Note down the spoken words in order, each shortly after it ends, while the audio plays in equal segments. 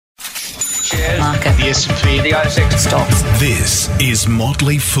shares, market, the S&P, the ASX stocks. This is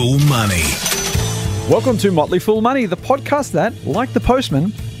Motley Fool Money. Welcome to Motley Fool Money, the podcast that, like the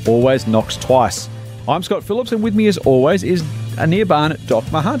postman, always knocks twice. I'm Scott Phillips, and with me as always is Anirban Doc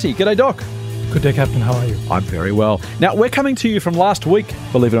Mahanti. G'day, Doc. Good day, Captain. How are you? I'm very well. Now, we're coming to you from last week,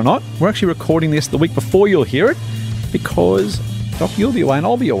 believe it or not. We're actually recording this the week before you'll hear it because, Doc, you'll be away and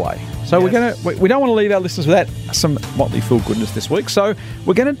I'll be away. So we don't want to leave our listeners without some Motley Fool goodness this week. So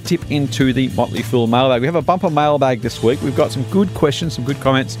we're going to dip into the Motley Fool mailbag. We have a bumper mailbag this week. We've got some good questions, some good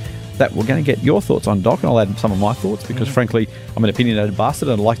comments that we're going to get your thoughts on, Doc, and I'll add some of my thoughts because, frankly, I'm an opinionated bastard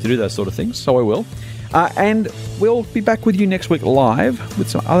and I like to do those sort of things, so I will. And we'll be back with you next week live with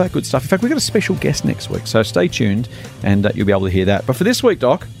some other good stuff. In fact, we've got a special guest next week, so stay tuned and you'll be able to hear that. But for this week,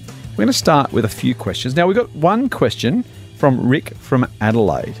 Doc, we're going to start with a few questions. Now, we've got one question from Rick from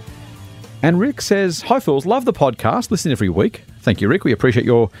Adelaide. And Rick says, "Hi, Fools, love the podcast. Listen every week." Thank you, Rick. We appreciate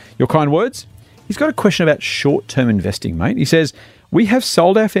your kind words. He's got a question about short-term investing, mate. He says, "We have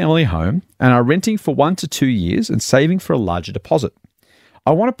sold our family home and are renting for 1 to 2 years and saving for a larger deposit.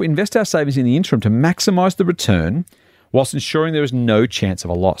 I want to invest our savings in the interim to maximise the return whilst ensuring there is no chance of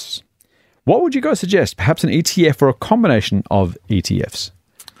a loss. What would you guys suggest? Perhaps an ETF or a combination of ETFs?"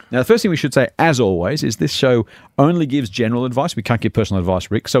 Now, the first thing we should say, as always, is this show only gives general advice. We can't give personal advice,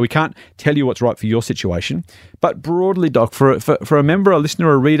 Rick, so we can't tell you what's right for your situation. But broadly, Doc, for a member, a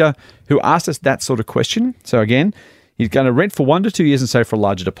listener, a reader who asked us that sort of question, so again, he's going to rent for 1 to 2 years and save for a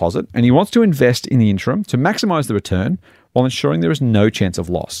larger deposit, and he wants to invest in the interim to maximise the return while ensuring there is no chance of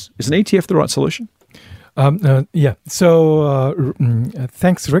loss. Is an ETF the right solution? Yeah. So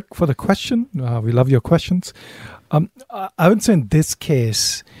thanks, Rick, for the question. We love your questions. I would say in this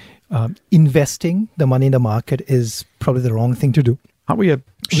case, investing the money in the market is probably the wrong thing to do. Aren't we a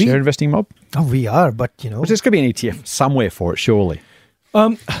share investing mob? Oh, we are, but Well, there's going to be an ETF somewhere for it, surely.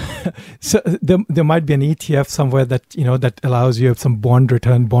 So there might be an ETF somewhere that that allows you some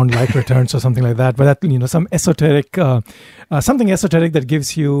bond-like returns or something like that. But that some esoteric, something esoteric that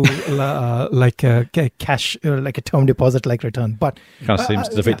gives you like a cash, like a term deposit-like return. But Kind of seems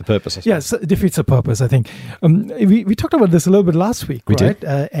to defeat the purpose. I suppose. Yes, it defeats the purpose. I think we talked about this a little bit last week, we right?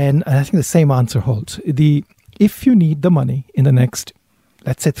 Did. And I think the same answer holds. If you need the money in the next,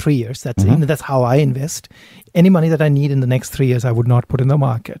 let's say 3 years, that's how I invest. Any money that I need in the next 3 years, I would not put in the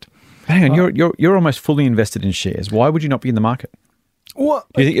market. Hang on, you're almost fully invested in shares. Why would you not be in the market? Well,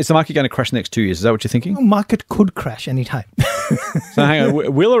 Do you think is the market going to crash the next 2 years? Is that what you're thinking? the market could crash anytime. So hang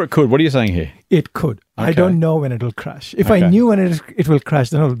on, will or it could? What are you saying here? It could. I Okay. don't know when it will crash. If I Okay. knew when it will crash,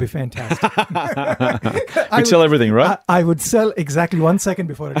 then it would be fantastic. We'd sell everything, right? I would sell exactly 1 second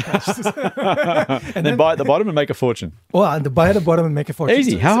before it crashes. and then buy at the bottom and make a fortune. And buy at the bottom and make a fortune.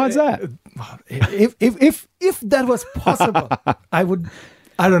 Easy. How hard's that? If that was possible, I would.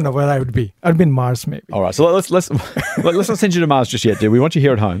 I don't know where I would be. I'd be in Mars, maybe. All right. So let's not send you to Mars just yet, dude. We want you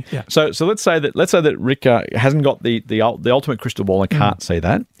here at home. Yeah. So let's say that Rick hasn't got the ultimate crystal ball and can't see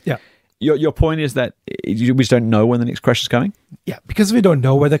that. Yeah. Your point is that we just don't know when the next crash is coming? Yeah, because we don't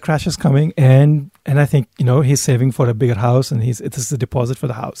know where the crash is coming, and I think he's saving for a bigger house, and this is a deposit for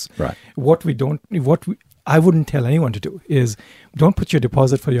the house. Right. I wouldn't tell anyone to do is don't put your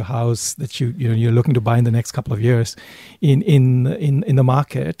deposit for your house that you're looking to buy in the next couple of years in the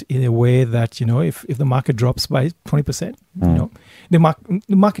market in a way that if the market drops by 20%, the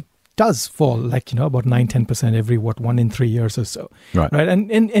market does fall like about 9-10% every 1 in 3 years or so, Right.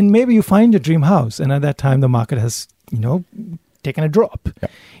 And maybe you find your dream house, and at that time the market has taken a drop,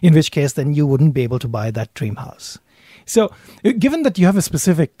 in which case then you wouldn't be able to buy that dream house. So given that you have a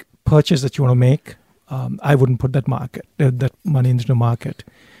specific purchase that you want to make, I wouldn't put that money into the market.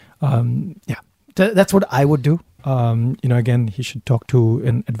 That's what I would do. Again, he should talk to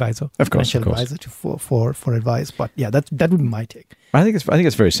an advisor, financial advisor, for advice. But yeah, that would be my take. I think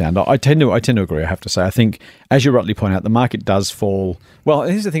it's very sound. I tend to agree. I have to say. I think, as you rightly point out, the market does fall. Well,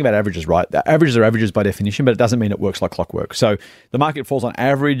 here's the thing about averages, right? The averages are averages by definition, but it doesn't mean it works like clockwork. So the market falls on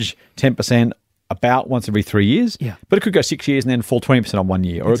average 10%. About once every 3 years, but it could go 6 years and then fall 20% on 1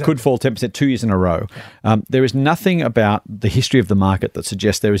 year, or It could fall 10% 2 years in a row. There is nothing about the history of the market that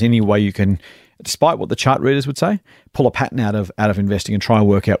suggests there is any way you can, despite what the chart readers would say, pull a pattern out of investing and try and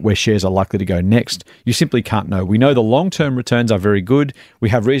work out where shares are likely to go next. You simply can't know. We know the long-term returns are very good. We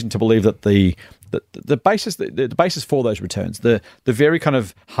have reason to believe that the basis for those returns, the very kind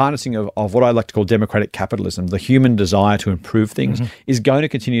of harnessing of what I like to call democratic capitalism, the human desire to improve things, is going to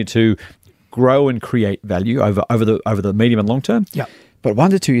continue to grow and create value over the medium and long term. Yeah. But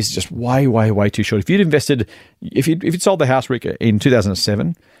 1 to 2 years is just way, way, way too short. If you'd sold the house, Rick, in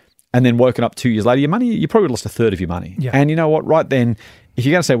 2007, and then woken up 2 years later, you probably lost a third of your money. Yeah. And you know what? Right then, if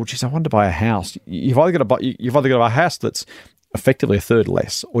you're going to say, well, geez, I wanted to buy a house, you've either got to buy a house that's effectively a third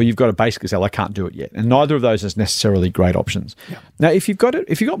less, or you've got to basically say, well, I can't do it yet. And neither of those is necessarily great options. Yeah. Now, if you've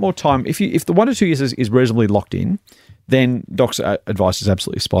got more time, if the 1 to 2 years is reasonably locked in, then Doc's advice is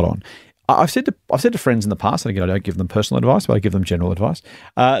absolutely spot on. I've said to friends in the past, and again, I don't give them personal advice, but I give them general advice,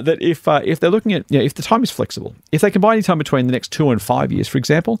 that if they're looking at, if the time is flexible, if they can buy any time between the next 2 and 5 years, for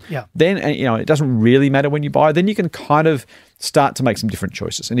example, then, it doesn't really matter when you buy, then you can kind of start to make some different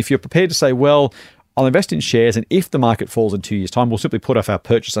choices. And if you're prepared to say, well, I'll invest in shares, and if the market falls in 2 years' time, we'll simply put off our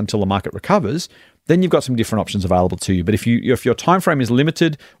purchase until the market recovers, then you've got some different options available to you. But if your time frame is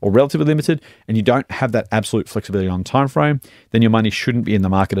limited or relatively limited, and you don't have that absolute flexibility on time frame, then your money shouldn't be in the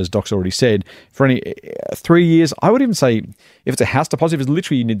market, as Doc's already said. For any 3 years, I would even say if it's a house deposit, if it's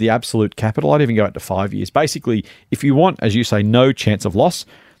literally you need the absolute capital, I'd even go out to 5 years. Basically, if you want, as you say, no chance of loss,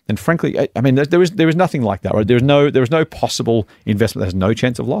 then frankly, I mean, there is nothing like that, right? There is no possible investment that has no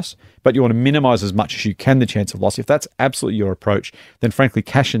chance of loss, but you want to minimize as much as you can the chance of loss. If that's absolutely your approach, then frankly,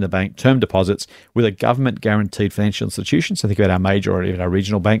 cash in the bank, term deposits with a government guaranteed financial institution. So think about our major or even our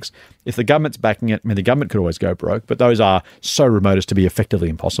regional banks. If the government's backing it, I mean, the government could always go broke, but those are so remote as to be effectively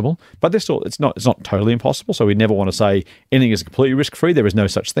impossible. But it's not totally impossible. So we never want to say anything is completely risk free. There is no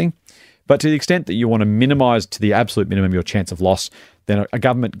such thing. But to the extent that you want to minimize to the absolute minimum your chance of loss, then a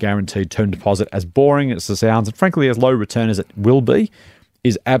government guaranteed term deposit, as boring as it sounds, and frankly as low return as it will be,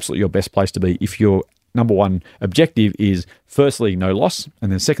 is absolutely your best place to be if your number one objective is firstly no loss,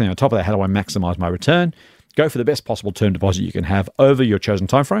 and then secondly on top of that, how do I maximize my return? Go for the best possible term deposit you can have over your chosen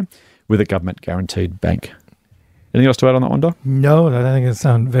time frame with a government guaranteed bank. Anything else to add on that one, Doc? No, I think it's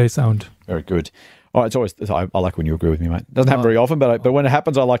very sound. Very good. Oh, it's always. I like when you agree with me, mate. Doesn't happen very often, but when it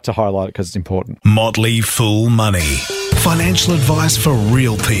happens, I like to highlight it because it's important. Motley Fool Money. Financial advice for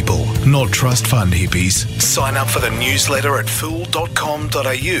real people, not trust fund hippies. Sign up for the newsletter at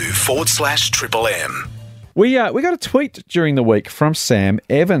fool.com.au/MMM. We got a tweet during the week from Sam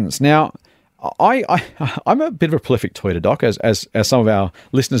Evans. Now, I'm a bit of a prolific tweeter, Doc, as some of our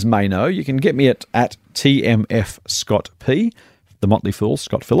listeners may know. You can get me at TMF Scott P. The Motley Fool,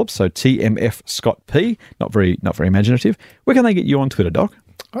 Scott Phillips, so TMF Scott P. Not very imaginative. Where can they get you on Twitter, Doc?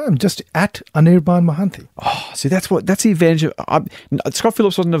 I'm just at Anirban Mahanti. Oh, see, that's the advantage of Scott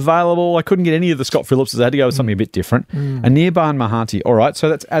Phillips wasn't available. I couldn't get any of the Scott Phillipses. I had to go with something a bit different. Anirban Mahanti. All right, so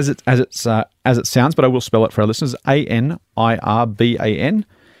that's as it sounds, but I will spell it for our listeners. ANIRBAN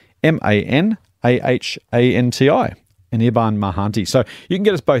MANAHANTI. Anirban Mahanti. So you can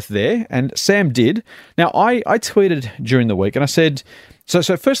get us both there, and Sam did. Now, I tweeted during the week, and I said, so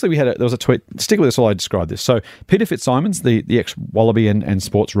firstly, there was a tweet, stick with this while I describe this. So Peter Fitzsimons, the ex-Wallaby and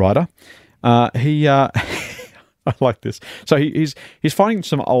sports writer, he, I like this. So he's finding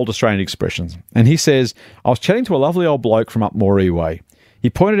some old Australian expressions, and he says, I was chatting to a lovely old bloke from up Moree Way. He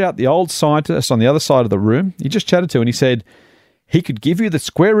pointed out the old scientist on the other side of the room he just chatted to, and he said, he could give you the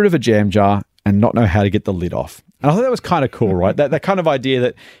square root of a jam jar and not know how to get the lid off. And I thought that was kind of cool, right? That kind of idea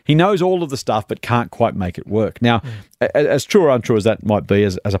that he knows all of the stuff but can't quite make it work. Now, as true or untrue as that might be,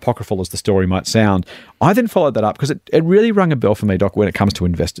 as apocryphal as the story might sound, I then followed that up because it really rung a bell for me, Doc, when it comes to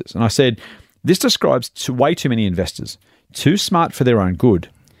investors. And I said, this describes way too many investors, too smart for their own good.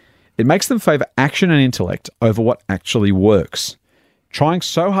 It makes them favour action and intellect over what actually works. Trying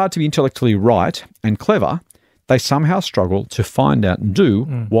so hard to be intellectually right and clever, they somehow struggle to find out and do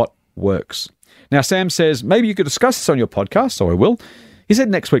what works. Now, Sam says, maybe you could discuss this on your podcast, so I will. He said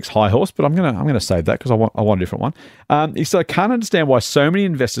next week's high horse, but I'm gonna save that because I want a different one. He said, I can't understand why so many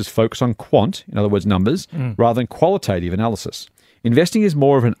investors focus on quant, in other words, numbers, rather than qualitative analysis. Investing is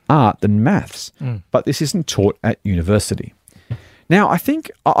more of an art than maths, but this isn't taught at university. Now, I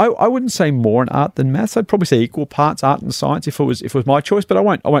think I wouldn't say more an art than maths. I'd probably say equal parts art and science if it was my choice, but I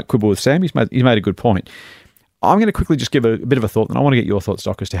won't quibble with Sam. He's made a good point. I'm going to quickly just give a bit of a thought, and I want to get your thoughts,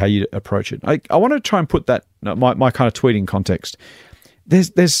 Doc, as to how you approach it. I want to try and put that my kind of tweeting context. We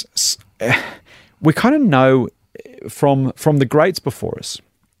kind of know from the greats before us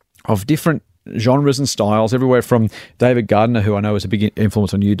of different genres and styles, everywhere from David Gardner, who I know is a big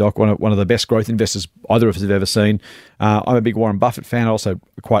influence on you, Doc, one of the best growth investors either of us have ever seen. I'm a big Warren Buffett fan. I also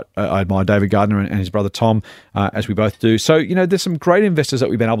I admire David Gardner and his brother Tom, as we both do. So, there's some great investors that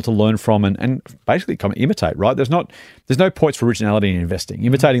we've been able to learn from and basically kind of imitate, right? There's no points for originality in investing.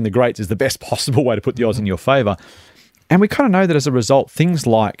 Imitating the greats is the best possible way to put the odds in your favor. And we kind of know that as a result, things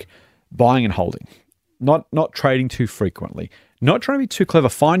like buying and holding, not trading too frequently, not trying to be too clever,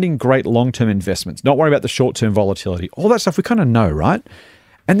 finding great long-term investments, not worrying about the short-term volatility, all that stuff we kind of know, right?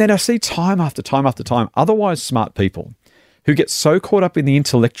 And then I see time after time after time, otherwise smart people who get so caught up in the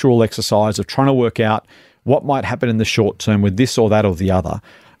intellectual exercise of trying to work out what might happen in the short term with this or that or the other.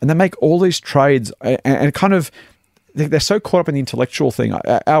 And they make all these trades and kind of, they're so caught up in the intellectual thing.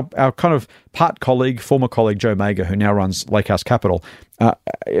 Our kind of former colleague, Joe Mager, who now runs Lakehouse Capital,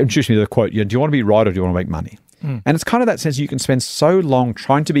 introduced me to the quote, do you want to be right or do you want to make money? And it's kind of that sense you can spend so long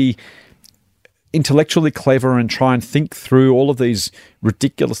trying to be intellectually clever and try and think through all of these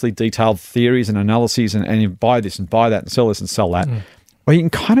ridiculously detailed theories and analyses and you buy this and buy that and sell this and sell that. Or you can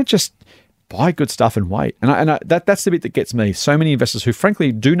kind of just buy good stuff and wait. And that's the bit that gets me. So many investors who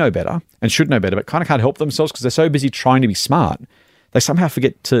frankly do know better and should know better, but kind of can't help themselves because they're so busy trying to be smart. They somehow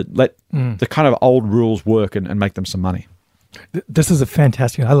forget to let the kind of old rules work and make them some money. This is a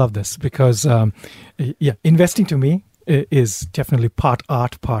fantastic, I love this because, investing to me is definitely part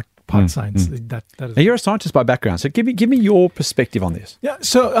art, part science. That is. Now, you're a scientist by background, so give me your perspective on this. Yeah,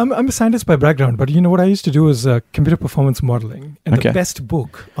 so I'm a scientist by background, but what I used to do is computer performance modeling, and the best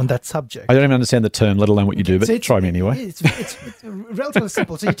book on that subject. I don't even understand the term, let alone what you do, but try me anyway. It's relatively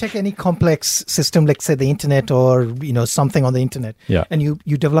simple. So you take any complex system, like say the internet or something on the internet, and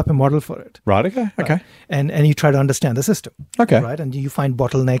you develop a model for it. Right. Okay. And you try to understand the system. Okay. Right, and you find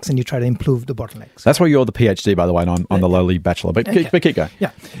bottlenecks and you try to improve the bottlenecks. That's why you're the PhD, by the way, and I'm the lowly bachelor. But keep going.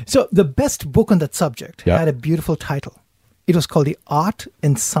 Yeah. So the best book on that subject had a beautiful title. It was called The Art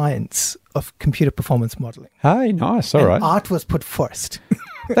and Science of Computer Performance Modeling. Hey, nice. All right. Art was put first.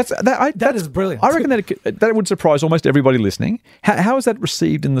 That is brilliant. I reckon that would surprise almost everybody listening. How is that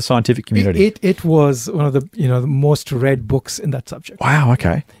received in the scientific community? It was one of the the most read books in that subject. Wow.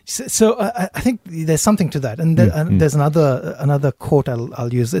 Okay. So I think there's something to that, and there's another quote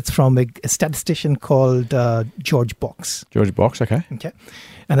I'll use. It's from a statistician called George Box. George Box. Okay. Okay,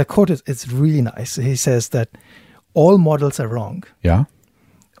 and the quote is really nice. He says that all models are wrong. Yeah.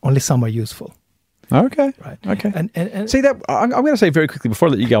 Only some are useful. Okay. Right. Okay. And see that I'm going to say very quickly before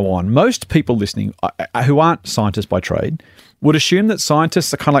I let you go on. Most people listening who aren't scientists by trade would assume that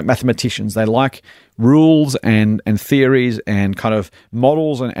scientists are kind of like mathematicians. They like rules and theories and kind of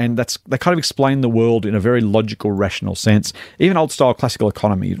models and they kind of explain the world in a very logical, rational sense. Even old style classical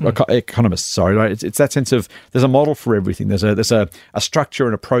economists, right? It's that sense of there's a model for everything. There's a structure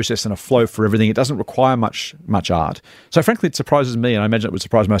and a process and a flow for everything. It doesn't require much art. So frankly, it surprises me, and I imagine it would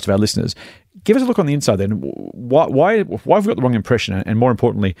surprise most of our listeners. Give us a look on the inside then. Why have we got the wrong impression? And more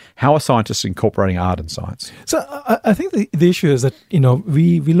importantly, how are scientists incorporating art and science? So I think the issue is that,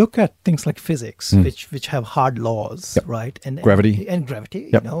 we look at things like physics, which have hard laws, right? And gravity. And gravity,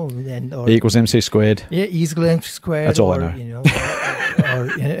 yep. E equals MC squared. Yeah, E equals MC squared. That's all I know.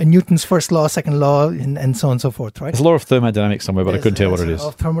 Or Newton's first law, second law, and so on and so forth, right? There's a law of thermodynamics somewhere, but I couldn't tell what it is.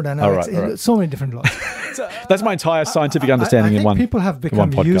 Of thermodynamics. All right. So many different laws. So, that's my entire scientific understanding in one. People have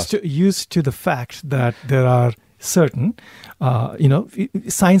become used to the fact that there are certain,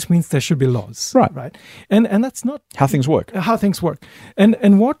 science means there should be laws, right? And that's not how things work.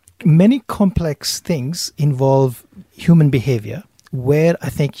 And what many complex things involve human behavior, where I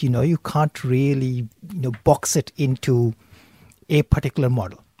think you can't really box it into a particular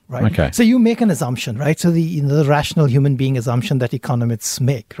model. Right. Okay. So you make an assumption, right? So the rational human being assumption that economists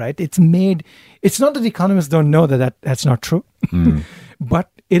make, right? It's not that economists don't know that's not true,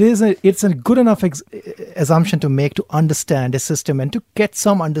 but it's a good enough assumption to make to understand a system and to get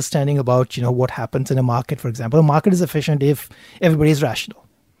some understanding about what happens in a market. For example, a market is efficient if everybody is rational.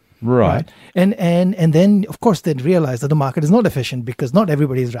 Right. And then of course they'd realize that the market is not efficient because not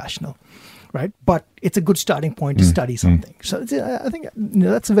everybody is rational. Right, but it's a good starting point to study something. So I think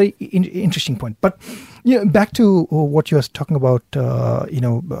that's a very interesting point. But back to what you were talking about,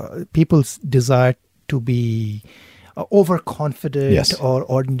 people's desire to be overconfident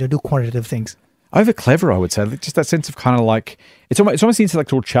or do quantitative things. Over clever, I would say. Just that sense of kind of like it's almost the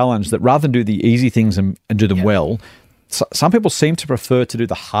intellectual challenge that rather than do the easy things and do them well. Some people seem to prefer to do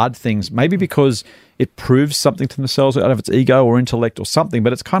the hard things, maybe because it proves something to themselves. I don't know if it's ego or intellect or something,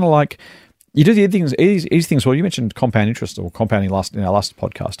 but it's kind of like. You do the easy things. Well, you mentioned compound interest or compounding in our last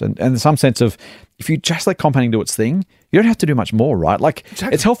podcast, and in some sense of if you just let compounding do its thing, you don't have to do much more, right? Like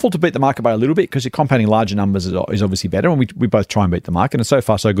It's helpful to beat the market by a little bit because you're compounding larger numbers is obviously better, and we both try and beat the market, and so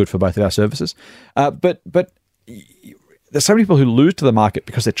far so good for both of our services. But there's so many people who lose to the market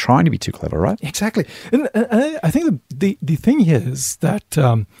because they're trying to be too clever, right? Exactly, and I think the thing here is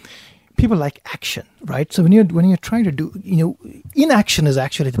that. People like action, right? So when you're trying to do, inaction is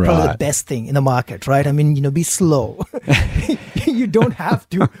actually probably the best thing in the market, right? I mean, be slow. you don't have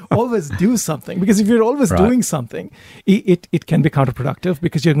to always do something, because if you're always doing something, it can be counterproductive,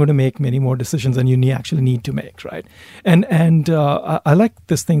 because you're going to make many more decisions than you actually need to make, right? And I like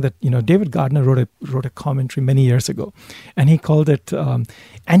this thing that David Gardner wrote a commentary many years ago, and he called it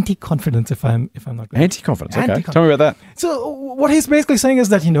anti-confidence. If I'm not going anti-confidence. Okay, tell me about that. So what he's basically saying is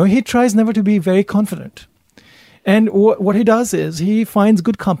that he tries never to be very confident. And what he does is he finds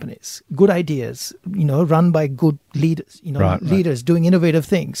good companies, good ideas, run by good leaders, leaders doing innovative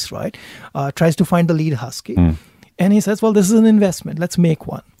things, right? Tries to find the lead husky. And he says, well, this is an investment. Let's make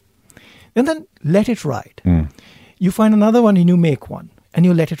one. And then let it ride. You find another one and you make one and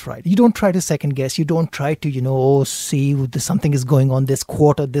you let it ride. You don't try to second guess. You don't try to, see something is going on this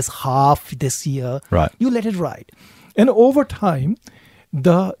quarter, this half, this year. Right. You let it ride. And over time,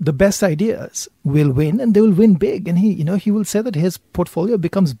 the best ideas will win, and they will win big. And he will say that his portfolio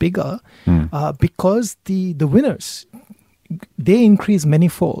becomes bigger because the winners, they increase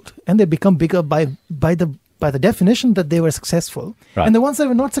manyfold, and they become bigger by the definition that they were successful. Right. And the ones that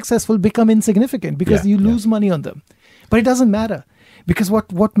were not successful become insignificant because you lose money on them. But it doesn't matter, because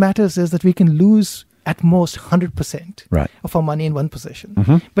what matters is that we can lose at most 100% of our money in one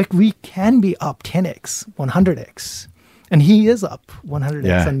position. But we can be up 10x, 100x. And he is up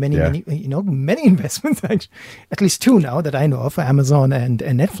 100x on many investments, actually. At least two now that I know of, Amazon and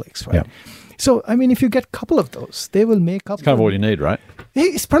Netflix, right? Yeah. So, if you get a couple of those, they will make up. It's kind of all you need, right?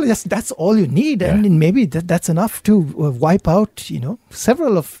 It's probably that's all you need. Yeah. And maybe that's enough to wipe out,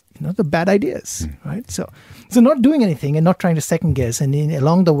 several of the bad ideas, right? So not doing anything and not trying to second guess. And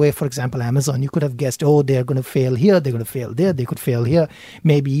along the way, for example, Amazon, you could have guessed, they're going to fail here, they're going to fail there, they could fail here.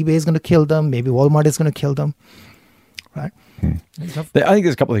 Maybe eBay is going to kill them, maybe Walmart is going to kill them. Right. I think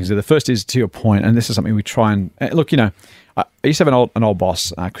there's a couple of things there. The first is, to your point, and this is something we try and look. I used to have an old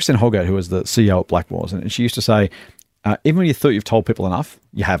boss, Kristen Holgate, who was the CEO at Blackwells, and she used to say, even when you thought you've told people enough,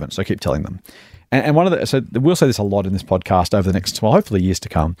 you haven't. So keep telling them. And so we'll say this a lot in this podcast over the next, hopefully years to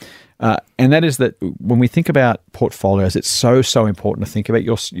come, and that is that when we think about portfolios, it's so important to think about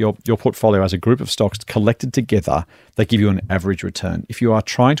your portfolio as a group of stocks collected together that give you an average return. If you are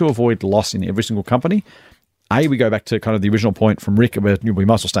trying to avoid loss in every single company, A, we go back to kind of the original point from Rick where we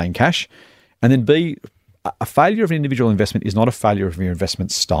might as well stay in cash. And then B, a failure of an individual investment is not a failure of your investment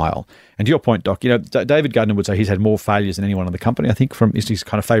style. And to your point, Doc, David Gardner would say he's had more failures than anyone in the company, I think, is his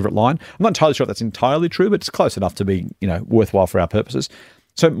kind of favorite line. I'm not entirely sure if that's entirely true, but it's close enough to be, worthwhile for our purposes.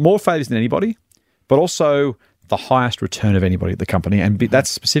 So more failures than anybody, but also the highest return of anybody at the company. And that's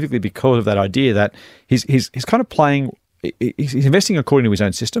specifically because of that idea that he's kind of playing, he's investing according to his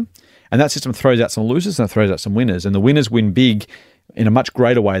own system. And that system throws out some losers and it throws out some winners. And the winners win big in a much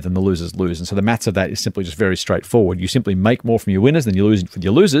greater way than the losers lose. And so the maths of that is simply just very straightforward. You simply make more from your winners than you lose from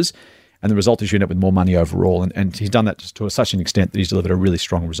your losers. And the result is you end up with more money overall. And he's done that just to such an extent that he's delivered a really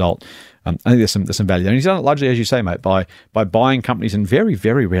strong result. I think there's some value there. And he's done it largely, as you say, mate, by buying companies and very,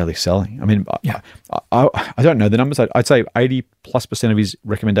 very rarely selling. I don't know the numbers. I'd say 80+% of his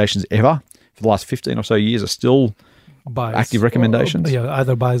recommendations ever for the last 15 or so years are still buys. Active recommendations?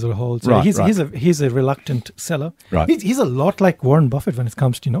 Either buys or holds. Right, he's a reluctant seller. Right. He's a lot like Warren Buffett when it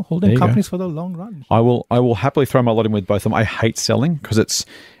comes to holding companies for the long run. I will happily throw my lot in with both of them. I hate selling because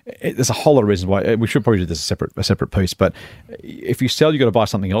there's a whole lot of reasons why. We should probably do this a separate piece. But if you sell, you've got to buy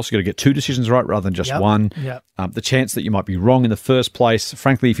something else. You've got to get two decisions right rather than just one. Yep. The chance that you might be wrong in the first place.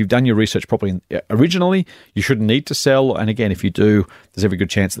 Frankly, if you've done your research properly originally, you shouldn't need to sell. And again, if you do, there's every good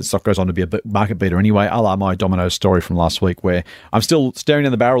chance that the stock goes on to be a market beater anyway, a la my Domino's story from last week, where I'm still staring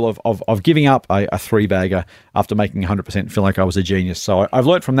down the barrel of giving up a three-bagger after making 100% and feel like I was a genius. So I've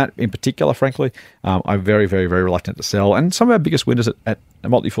learned from that in particular, frankly. I'm very, very, very reluctant to sell. And some of our biggest winners at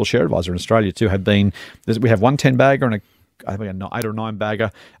Motley Fool Share Advisor in Australia too have been, we have one 10-bagger and I think an 8 or 9-bagger,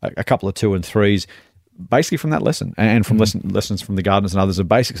 a couple of 2 and 3s, basically from that lesson and from lessons from the Gardners and others of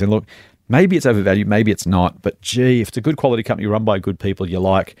basics. And look, maybe it's overvalued, maybe it's not, but gee, if it's a good quality company run by good people you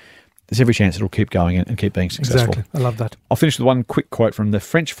like, there's every chance it'll keep going and keep being successful. Exactly. I love that. I'll finish with one quick quote from the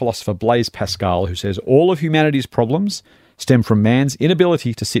French philosopher Blaise Pascal, who says, "All of humanity's problems stem from man's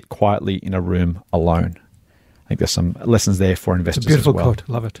inability to sit quietly in a room alone." I think there's some lessons there for investors as well. It's a beautiful quote.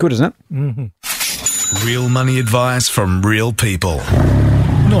 Love it. Good, isn't it? Mm-hmm. Real money advice from real people.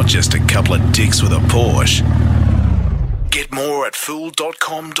 Not just a couple of dicks with a Porsche. Get more at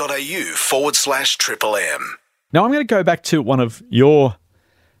fool.com.au/MMM. Now I'm going to go back to one of your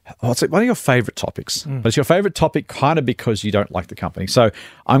favourite topics. But it's your favourite topic kind of because you don't like the company. So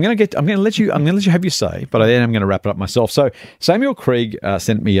I'm going to let you have your say, but then I'm going to wrap it up myself. So Samuel Krieg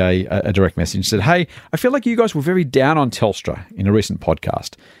sent me a direct message and said, "Hey, I feel like you guys were very down on Telstra in a recent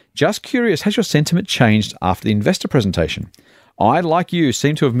podcast. Just curious, has your sentiment changed after the investor presentation? I, like you,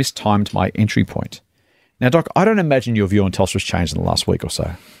 seem to have mistimed my entry point. Now, Doc, I don't imagine your view on Telstra has changed in the last week or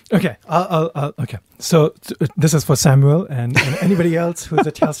so. Okay, okay. So this is for Samuel and anybody else who's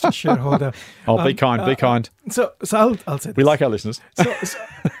a Telstra shareholder. Oh, be kind, be kind. So I'll say this. We like our listeners.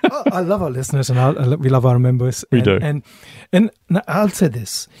 I love our listeners, and we love our members. We do. And I'll say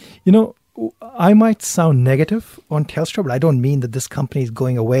this. You know, I might sound negative on Telstra, but I don't mean that this company is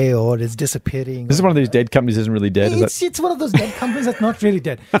going away or is disappearing. This is one of these dead companies that isn't really dead, is it? It's one of those dead companies that's not really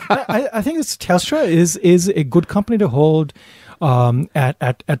dead. I think this Telstra is a good company to hold at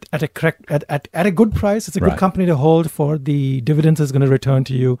a good price. It's a good company to hold for the dividends is going to return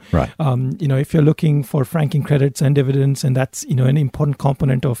to you. Right. You know, if you're looking for franking credits and dividends, and that's, you know, an important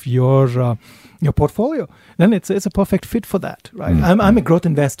component of your portfolio, then it's a perfect fit for that, right? I'm a growth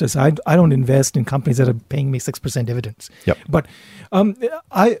investor, so I don't invest in companies that are paying me 6% dividends. Yep. But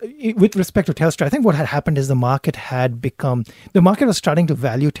with respect to Telstra, I think what had happened is the market was starting to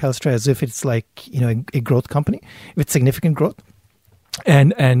value Telstra as if it's like, you know, a growth company with significant growth.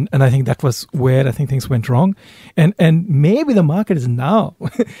 And I think that was where I think things went wrong, and maybe the market is now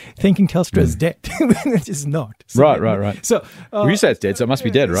thinking Telstra is dead, which is not. So, Right. So you said it's dead, so it must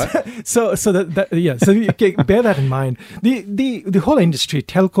be dead, right? So yeah. So okay, bear that in mind. The whole industry,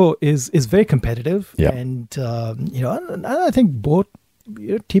 telco, is very competitive, and you know, and I think both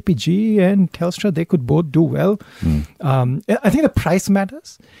TPG and Telstra, they could both do well. I think the price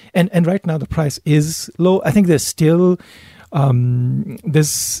matters, and right now the price is low. I think there's still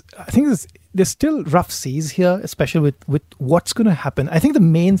there's still rough seas here, especially with what's going to happen. I think the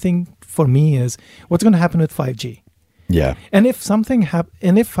main thing for me is what's going to happen with 5G. Yeah. And if something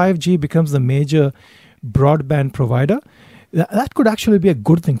and if 5G becomes the major broadband provider, that could actually be a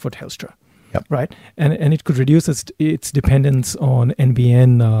good thing for Telstra. Yep. Right, and it could reduce its dependence on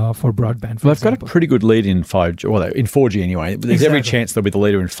NBN for broadband. Well, they've got a pretty good lead in 5G, well, in 4G anyway. There's every chance they'll be the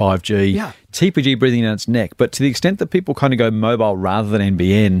leader in 5G. Yeah. TPG breathing down its neck. But to the extent that people kind of go mobile rather than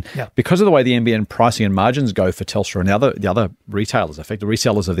NBN, because of the way the NBN pricing and margins go for Telstra and the other retailers, the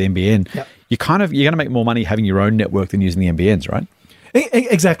resellers of the NBN, you're going to make more money having your own network than using the NBNs, right?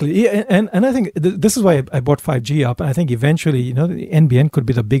 Exactly, yeah, and I think this is why I bought 5G up, and I think eventually, you know, the NBN could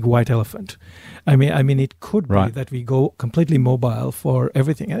be the big white elephant. I mean, it could be that we go completely mobile for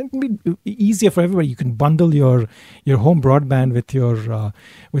everything, and it can be easier for everybody. You can bundle your home broadband with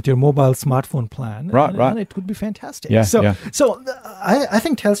your mobile smartphone plan, and it could be fantastic. So I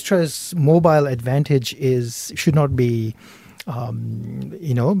think Telstra's mobile advantage should not be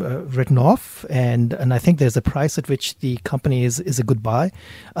written off, and I think there's a price at which the company is a good buy.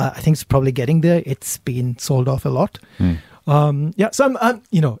 I think it's probably getting there. It's been sold off a lot. So I'm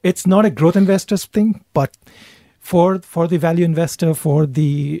it's not a growth investors thing, but for the value investor, for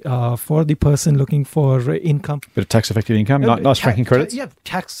the person looking for income, bit of tax effective income, nice franking credits.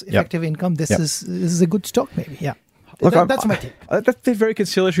 Tax effective income. This is a good stock, maybe. Yeah. Look, that's my take. That's very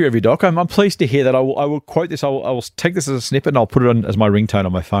conciliatory of you, Doc. I'm pleased to hear that. I will quote this. I will take this as a snippet and I'll put it on as my ringtone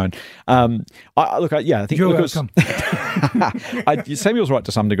on my phone. I think you're welcome. Samuel's right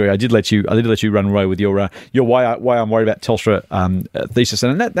to some degree. I did let you run away with your why I'm worried about Telstra thesis,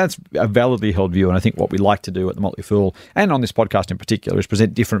 and that's a validly held view. And I think what we like to do at the Motley Fool and on this podcast in particular is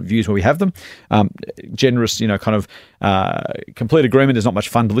present different views where we have them. Generous, complete agreement is not much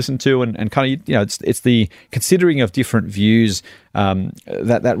fun to listen to, and kind of it's the considering of different views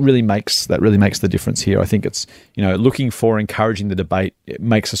that really makes the difference here. I think it's looking for encouraging the debate. It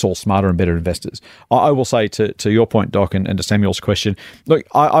makes us all smarter and better investors. I will say to your point, Doc, and to Samuel's question, look,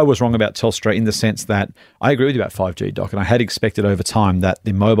 I was wrong about Telstra in the sense that I agree with you about 5G, Doc, and I had expected over time that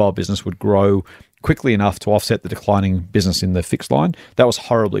the mobile business would grow quickly enough to offset the declining business in the fixed line. That was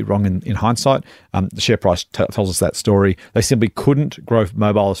horribly wrong in hindsight. The share price tells us that story. They simply couldn't grow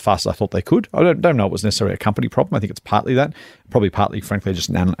mobile as fast as I thought they could. I don't know it was necessarily a company problem. I think it's partly that, probably partly, frankly, just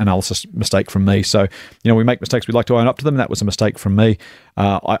an analysis mistake from me. So, we make mistakes. We'd like to own up to them. That was a mistake from me.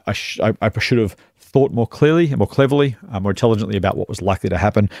 I should have thought more clearly and more cleverly, more intelligently about what was likely to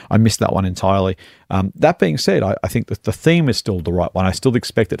happen. I missed that one entirely. That being said, I think that the theme is still the right one. I still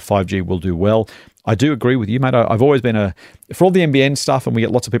expect that 5G will do well. I do agree with you, mate. I've always been for all the NBN stuff, and we get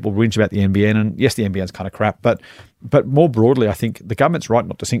lots of people whinge about the NBN, and yes, the NBN's kind of crap, but more broadly, I think the government's right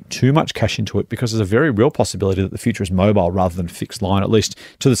not to sink too much cash into it, because there's a very real possibility that the future is mobile rather than fixed line, at least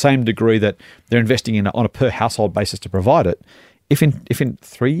to the same degree that they're investing on a per household basis to provide it. If in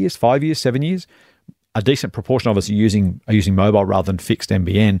 3 years, 5 years, 7 years, a decent proportion of us are using mobile rather than fixed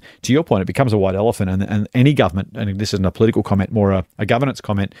NBN, to your point, it becomes a white elephant. And any government, and this isn't a political comment, more a governance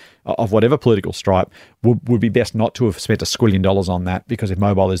comment of whatever political stripe, would be best not to have spent $1 squillion on that, because if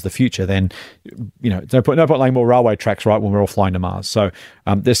mobile is the future, then there's no point laying more railway tracks, right, when we're all flying to Mars. So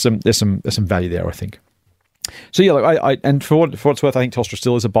there's some value there, I think. So yeah, look, and for what it's worth, I think Telstra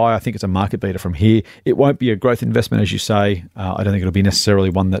still is a buy. I think it's a market beater from here. It won't be a growth investment, as you say. I don't think it'll be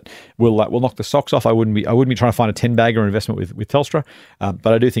necessarily one that will knock the socks off. I wouldn't be trying to find a 10-bagger investment with Telstra. But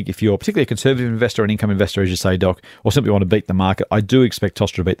I do think if you're particularly a conservative investor, an income investor, as you say, Doc, or simply want to beat the market, I do expect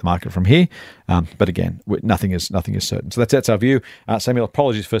Telstra to beat the market from here. But again, nothing is certain. So that's our view. Samuel,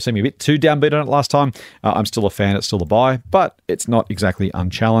 apologies for seeming a bit too downbeat on it last time. I'm still a fan. It's still a buy, but it's not exactly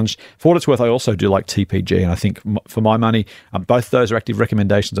unchallenged. For what it's worth, I also do like TPG, and I think for my money, both those are active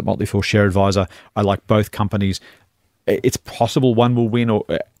recommendations at Motley for Share Advisor. I like both companies. It's possible one will win, or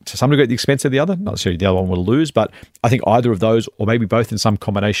to some degree at the expense of the other. Not necessarily the other one will lose, but I think either of those, or maybe both in some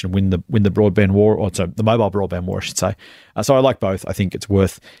combination, win the broadband war, or the mobile broadband war, I should say. So I like both. I think it's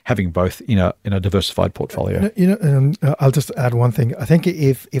worth having both in a diversified portfolio. I'll just add one thing. I think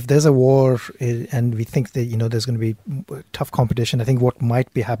if there's a war and we think that there's going to be tough competition, I think what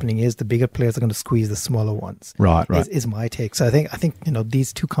might be happening is the bigger players are going to squeeze the smaller ones. Right. Is my take. So I think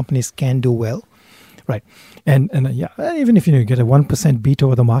these two companies can do well. Right. And even if you get a 1% beat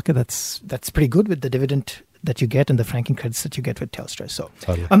over the market, that's pretty good with the dividend that you get and the franking credits that you get with Telstra. So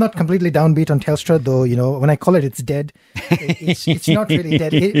totally. I'm not completely downbeat on Telstra, though, when I call it's dead, it's not really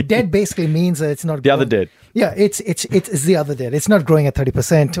dead. Dead basically means that it's not the growing. Other dead. Yeah, it's the other dead. It's not growing at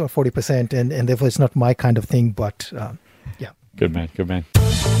 30% or 40%, and therefore it's not my kind of thing, but yeah. Good man.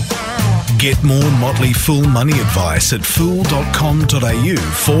 Get more Motley Fool money advice at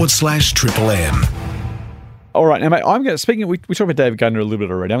fool.com.au/Triple M. All right, now, mate, we talked about David Gardner a little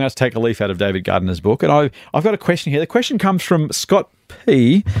bit already. I'm going to take a leaf out of David Gardner's book, and I've got a question here. The question comes from Scott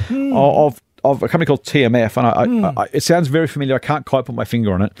P. of a company called TMF, and it sounds very familiar. I can't quite put my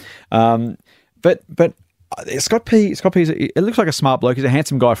finger on it. But Scott P. It looks like a smart bloke. He's a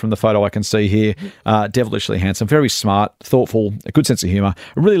handsome guy from the photo I can see here. Devilishly handsome, very smart, thoughtful, a good sense of humour.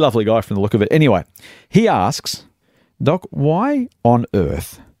 A really lovely guy from the look of it. Anyway, he asks, Doc, why on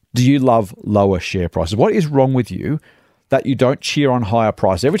earth do you love lower share prices? What is wrong with you that you don't cheer on higher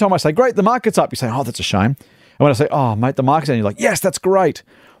prices? Every time I say, great, the market's up, you say, oh, that's a shame. And when I say, oh, mate, the market's down, you're like, yes, that's great.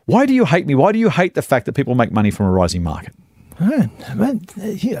 Why do you hate me? Why do you hate the fact that people make money from a rising market? I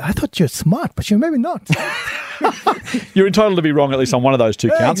thought you're smart, but you're maybe not. You're entitled to be wrong at least on one of those two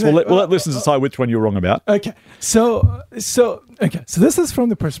counts. Exactly. We'll let listeners decide which one you're wrong about. Okay. So this is from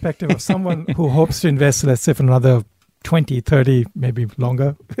the perspective of someone who hopes to invest, let's say, for another 20, 30, maybe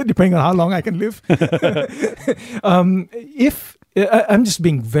longer, depending on how long I can live. If I'm just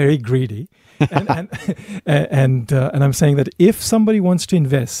being very greedy, and I'm saying that if somebody wants to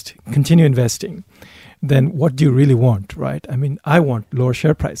continue investing, then what do you really want, right? I mean, I want lower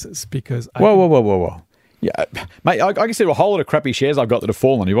share prices because Whoa. Yeah, mate, I can see a whole lot of crappy shares I've got that have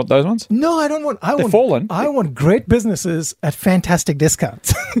fallen. You want those ones? No, I don't want. They're fallen. I want great businesses at fantastic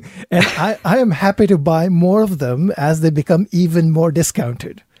discounts. And I am happy to buy more of them as they become even more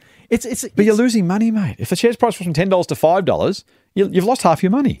discounted. But you're losing money, mate. If the share price was from $10 to $5, you've lost half your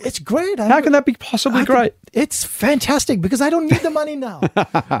money. It's great. How can that be possibly great? It's fantastic because I don't need the money now.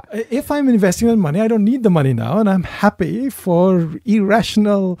 If I'm investing in money, I don't need the money now, and I'm happy for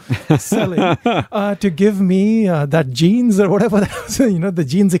irrational selling to give me that jeans or whatever the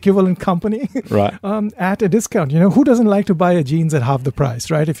jeans equivalent company, right? At a discount. Who doesn't like to buy a jeans at half the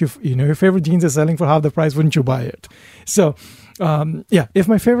price, right? If your favorite jeans is selling for half the price, wouldn't you buy it? So. If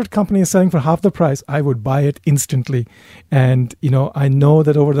my favorite company is selling for half the price, I would buy it instantly. And, I know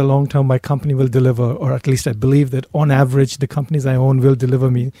that over the long term, my company will deliver, or at least I believe that on average, the companies I own will deliver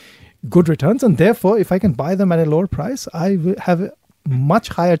me good returns. And therefore, if I can buy them at a lower price, I will have a much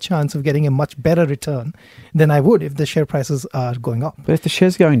higher chance of getting a much better return than I would if the share prices are going up. But if the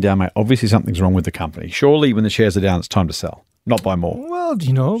shares are going down, mate, obviously something's wrong with the company. Surely when the shares are down, it's time to sell. Not buy more. Well,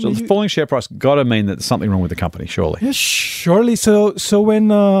 So the falling share price got to mean that there's something wrong with the company, surely. Yeah, surely. So when,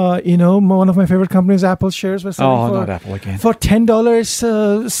 one of my favorite companies, Apple shares were selling not Apple again. For $10,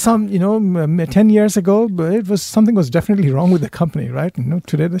 10 years ago, but something was definitely wrong with the company, right?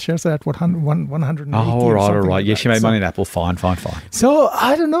 Today the shares are at 180. All right. Yes, you made money in Apple. Fine. So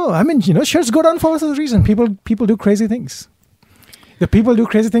I don't know. I mean, shares go down for a reason. People do crazy things. The people do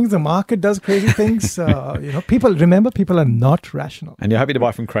crazy things. The market does crazy things. People are not rational. And you're happy to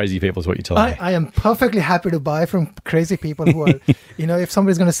buy from crazy people is what you're telling me. I am perfectly happy to buy from crazy people who are, if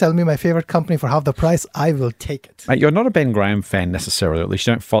somebody's going to sell me my favorite company for half the price, I will take it. Mate, you're not a Ben Graham fan necessarily. At least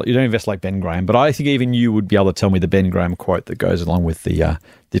you don't invest like Ben Graham. But I think even you would be able to tell me the Ben Graham quote that goes along with the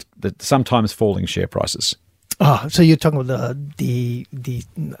sometimes falling share prices. Oh, so you're talking about the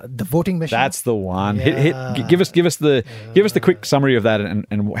voting machine? That's the one. Yeah. Give us the quick summary of that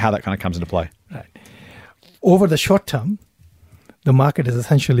and how that kind of comes into play. Right. Over the short term, the market is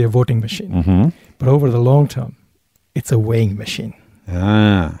essentially a voting machine. Mm-hmm. But over the long term, it's a weighing machine.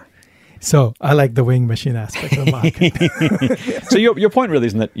 Ah. So I like the weighing machine aspect of the market. So your point really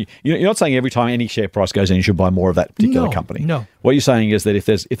isn't that you're not saying every time any share price goes in you should buy more of that particular company. No. What you're saying is that if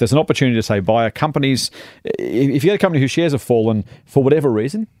there's an opportunity to say buy a company's, if you get a company whose shares have fallen for whatever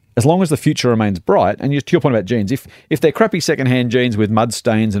reason, as long as the future remains bright, and to your point about jeans, if they're crappy secondhand jeans with mud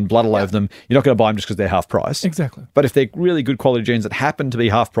stains and blood all over them, you're not going to buy them just because they're half price. Exactly. But if they're really good quality jeans that happen to be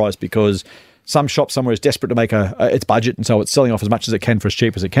half price because some shop somewhere is desperate to make its budget, and so it's selling off as much as it can for as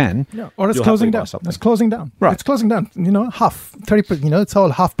cheap as it can. Yeah. Or it's closing down. It's closing down. Right. It's closing down. Half, 30%. It's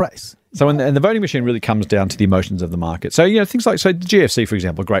all half price. So, and the voting machine really comes down to the emotions of the market. So, things like the GFC, for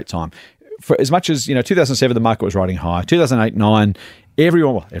example, a great time. For as much as 2007, the market was riding high. 2008, 9,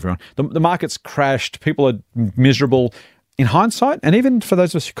 everyone. The market's crashed. People are miserable. In hindsight, and even for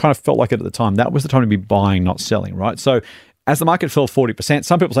those of us who kind of felt like it at the time, that was the time to be buying, not selling, right? So, as the market fell 40%,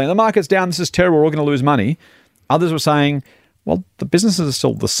 some people saying the market's down, this is terrible, we're going to lose money. Others were saying, well, the businesses are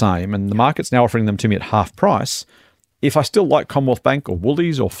still the same and the market's now offering them to me at half price. If I still like Commonwealth Bank or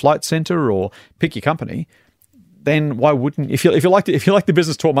Woolies or Flight Centre or pick your company, then why wouldn't if you liked the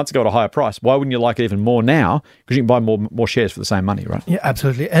business 12 months ago at a higher price, why wouldn't you like it even more now? Because you can buy more shares for the same money, right? Yeah,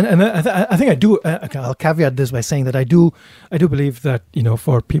 absolutely. And I think I do. I'll caveat this by saying that I do believe that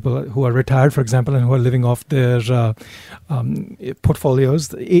for people who are retired, for example, and who are living off their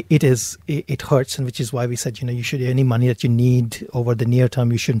portfolios, it hurts, and which is why we said you should any money that you need over the near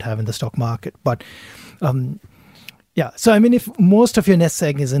term you shouldn't have in the stock market, but. Yeah, so I mean, if most of your nest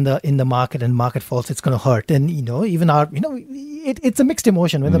egg is in the market and market falls, it's going to hurt. And even it's a mixed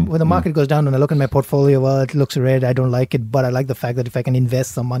emotion when the market goes down. And I look at my portfolio, well, it looks red. I don't like it, but I like the fact that if I can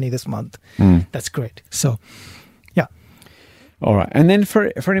invest some money this month, that's great. So, yeah. All right, and then for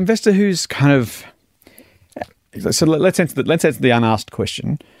an investor who's kind of so let's answer the unasked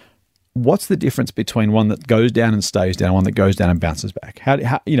question. What's the difference between one that goes down and stays down, one that goes down and bounces back?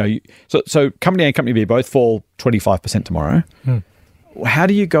 So company A and company B both fall 25% tomorrow. How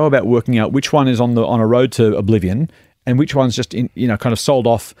do you go about working out which one is on a road to oblivion and which one's just kind of sold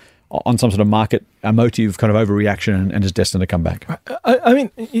off on some sort of market emotive kind of overreaction and is destined to come back? I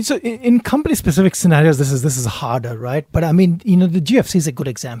mean, in company specific scenarios, this is harder, right? But I mean, the GFC is a good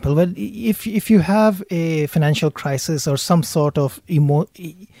example. Well, if you have a financial crisis or some sort of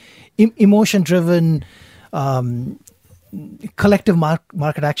emotion-driven collective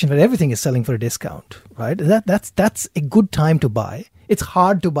market action where everything is selling for a discount, right? That's a good time to buy. It's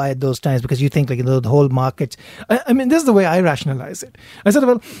hard to buy at those times because you think the whole market. I mean, this is the way I rationalize it. I said,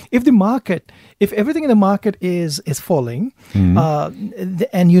 well, if everything in the market is falling,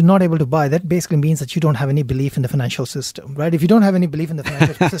 and you're not able to buy, that basically means that you don't have any belief in the financial system, right? If you don't have any belief in the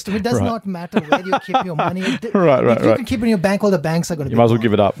financial system, it does not matter where you keep your money. If you can keep it in your bank, all the banks are going to. You might as well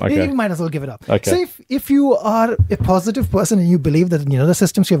give it up. Okay. You might as well give it up. Okay. So if you are a positive person and you believe that the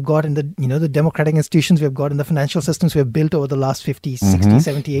systems we have got in the democratic institutions we have got in the financial systems we have built over the last 50, 60,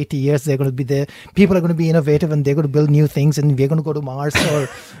 70, 80 years, they're going to be there. People are going to be innovative and they're going to build new things and we're going to go to Mars or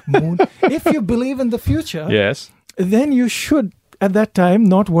Moon. If you believe in the future, yes, then you should at that time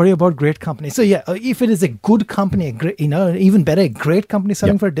not worry about great companies. So yeah, if it is a good company, a great, even better, a great company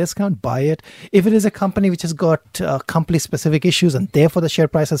selling for a discount, buy it. If it is a company which has got company specific issues and therefore the share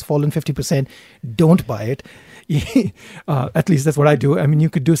price has fallen 50%, don't buy it. At least that's what I do. I mean, you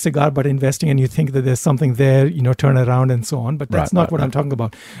could do cigar butt investing and you think that there's something there, turn around and so on. But that's not what I'm talking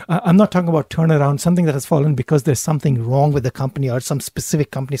about. I'm not talking about turnaround, something that has fallen because there's something wrong with the company or some specific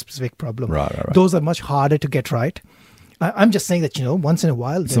company-specific problem. Right. Those are much harder to get right. I'm just saying that, once in a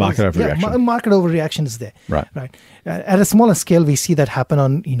while... It's a market overreaction. Yeah, market overreaction is there. Right. At a smaller scale, we see that happen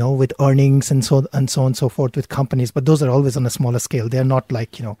on, with earnings and so on and so forth with companies, but those are always on a smaller scale. They're not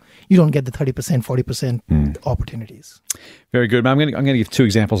like, you don't get the 30%, 40% opportunities. Very good. I'm going to give two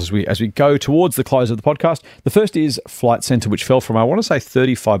examples as we go towards the close of the podcast. The first is Flight Centre, which fell from, I want to say,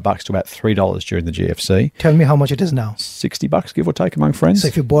 $35 to about $3 during the GFC. Tell me how much it is now. $60, give or take, among friends. So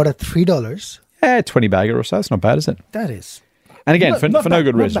if you bought at $3... 20 bagger or so. It's not bad, is it? That is. And again, for no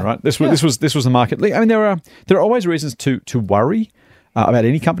good reason, right? This was the market. I mean, there are always reasons to worry. about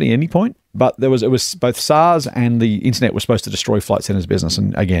any company at any point. But it was both SARS and the internet were supposed to destroy Flight Centre's business.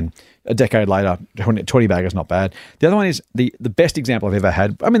 And again, a decade later, 20 bagger is not bad. The other one is the best example I've ever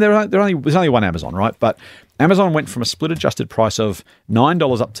had. I mean, there's only one Amazon, right? But Amazon went from a split adjusted price of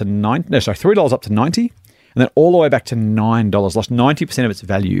 $3 up to $90, and then all the way back to $9, lost 90% of its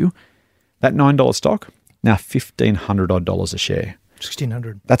value. That $9 stock, now $1,500 odd a share.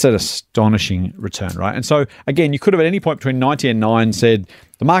 1,600. That's an astonishing return, right? And so, again, you could have at any point between 90 and 9 said,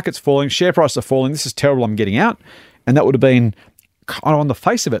 the market's falling, share prices are falling, this is terrible, I'm getting out. And that would have been, kind of on the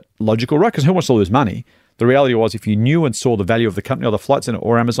face of it, logical, right? Because who wants to lose money? The reality was, if you knew and saw the value of the company or the Flight Centre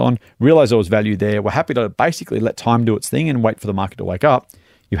or Amazon, realized there was value there, were happy to basically let time do its thing and wait for the market to wake up,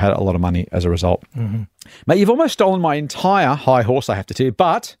 you had a lot of money as a result. Mm-hmm. Mate, you've almost stolen my entire high horse, I have to tell you,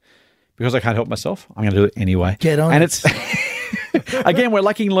 but because I can't help myself, I'm going to do it anyway. Get on and it. It's again, we're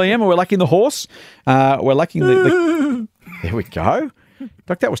lacking Liam, or we're lacking the horse. We're lacking the There we go.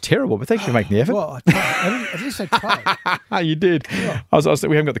 Doc, that was terrible, but thanks for making the effort. Well, I tried. At least I tried. You did. Yeah. We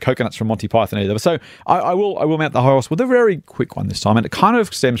haven't got the coconuts from Monty Python either. So I will mount the high horse with a very quick one this time, and it kind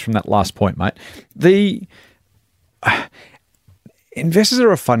of stems from that last point, mate. The investors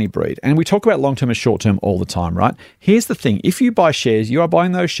are a funny breed, and we talk about long-term and short-term all the time, right? Here's the thing. If you buy shares, you are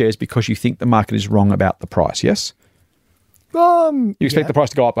buying those shares because you think the market is wrong about the price, yes? You expect the price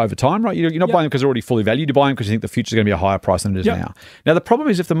to go up over time, right? You're not buying them because they're already fully valued. You're buying them because you think the future is going to be a higher price than it is now. Now, the problem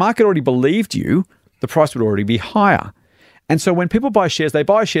is if the market already believed you, the price would already be higher. And so when people buy shares, they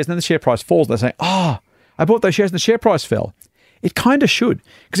buy shares and then the share price falls. They say, I bought those shares and the share price fell. It kind of should.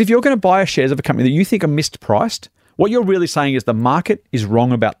 Because if you're going to buy shares of a company that you think are mispriced, what you're really saying is the market is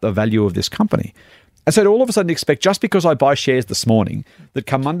wrong about the value of this company. And so to all of a sudden expect, just because I buy shares this morning, that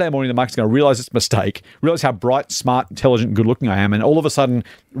come Monday morning the market's going to realize it's a mistake, realize how bright, smart, intelligent, good-looking I am, and all of a sudden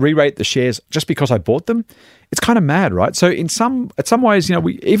re-rate the shares just because I bought them, it's kind of mad, right? So at some ways,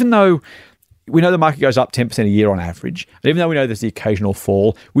 even though we know the market goes up 10% a year on average, and even though we know there's the occasional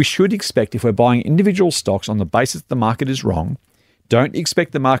fall, we should expect, if we're buying individual stocks on the basis that the market is wrong, don't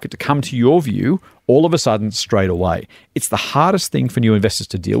expect the market to come to your view all of a sudden straight away. It's the hardest thing for new investors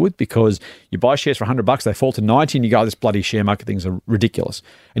to deal with, because you buy shares for $100, they fall to 90 and you go, this bloody share market things are ridiculous.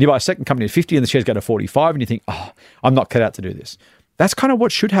 And you buy a second company at 50 and the shares go to 45 and you think, I'm not cut out to do this. That's kind of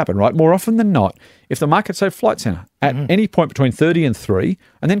what should happen, right? More often than not, if the market, say Flight Centre, at any point between 30 and 3,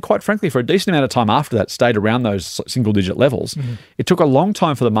 and then quite frankly, for a decent amount of time after that, stayed around those single-digit levels, it took a long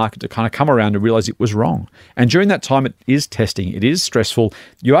time for the market to kind of come around and realize it was wrong. And during that time, it is testing. It is stressful.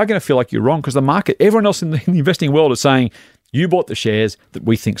 You are going to feel like you're wrong because the market, everyone else in the investing world is saying, you bought the shares that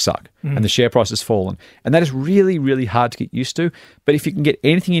we think suck, and the share price has fallen. And that is really, really hard to get used to. But if you can get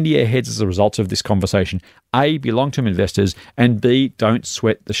anything into your heads as a result of this conversation, A, be long-term investors, and B, don't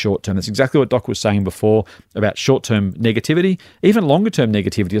sweat the short term. That's exactly what Doc was saying before about short-term negativity, even longer-term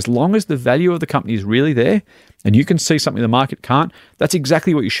negativity. As long as the value of the company is really there and you can see something the market can't, that's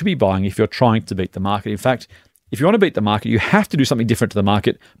exactly what you should be buying if you're trying to beat the market. In fact, if you want to beat the market, you have to do something different to the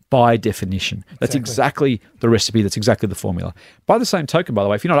market by definition. That's exactly the recipe. That's exactly the formula. By the same token, by the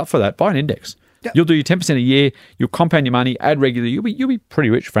way, if you're not up for that, buy an index. Yep. You'll do your 10% a year. You'll compound your money, add regularly. You'll be pretty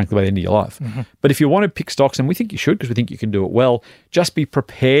rich, frankly, by the end of your life. But if you want to pick stocks, and we think you should because we think you can do it well, just be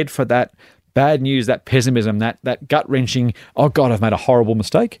prepared for that bad news, that pessimism, that gut-wrenching, oh, God, I've made a horrible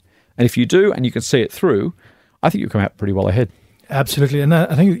mistake. And if you do and you can see it through, I think you'll come out pretty well ahead. Absolutely. And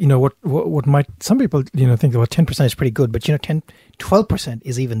I think, what might, some people, think about 10% is pretty good, but 12%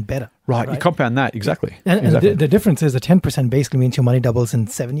 is even better. Right. You compound that. Exactly. And the difference is that 10% basically means your money doubles in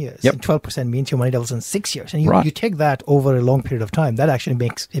 7 years. Yep. And 12% means your money doubles in 6 years. And you take that over a long period of time. That actually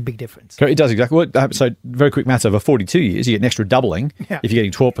makes a big difference. It does, exactly. So very quick maths, over 42 years, you get an extra doubling if you're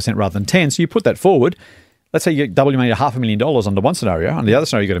getting 12% rather than 10. So you put that forward. Let's say you double your money to $500,000 under one scenario. Under the other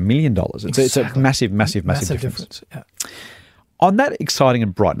scenario, you got $1 million. It's a massive difference. Yeah. On that exciting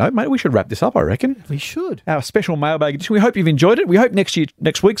and bright note, mate, we should wrap this up, I reckon. We should. Our special mailbag edition. We hope you've enjoyed it. We hope next week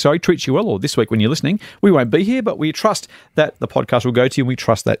treats you well, or this week when you're listening. We won't be here, but we trust that the podcast will go to you, and we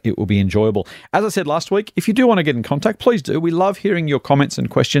trust that it will be enjoyable. As I said last week, if you do want to get in contact, please do. We love hearing your comments and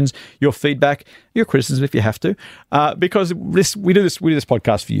questions, your feedback, your criticism if you have to, because we do this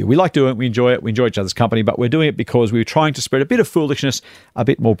podcast for you. We like doing it. We enjoy it. We enjoy each other's company, but we're doing it because we're trying to spread a bit of foolishness a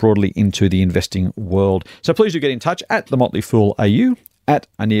bit more broadly into the investing world. So please do get in touch at the Motley Fool AU, at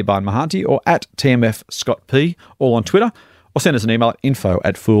Anirban Mahanti, or at TMF Scott P, all on Twitter, or send us an email at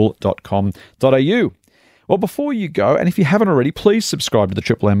info@fool.com.au. Well, before you go, and if you haven't already, please subscribe to the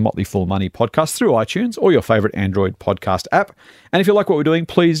Triple M Motley Fool Money podcast through iTunes or your favourite Android podcast app. And if you like what we're doing,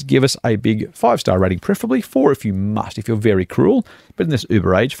 please give us a big 5-star rating, preferably 4 if you must, if you're very cruel. But in this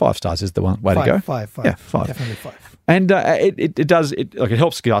Uber age, 5 stars is the way to go. 5. Yeah, 5. Definitely 5. And it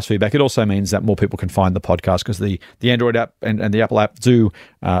helps give us feedback. It also means that more people can find the podcast because the Android app and the Apple app do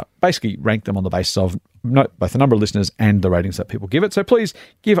basically rank them on the basis of both the number of listeners and the ratings that people give it. So please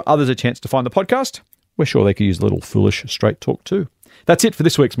give others a chance to find the podcast. We're sure they could use a little foolish straight talk too. That's it for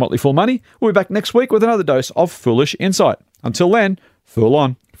this week's Motley Fool Money. We'll be back next week with another dose of foolish insight. Until then, fool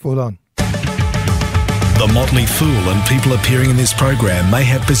on. Fool on. The Motley Fool and people appearing in this program may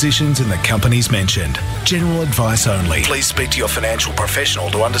have positions in the companies mentioned. General advice only. Please speak to your financial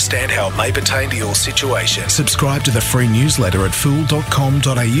professional to understand how it may pertain to your situation. Subscribe to the free newsletter at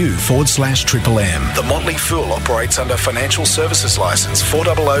fool.com.au/Triple M. The Motley Fool operates under Financial Services Licence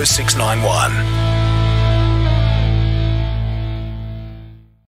 400691.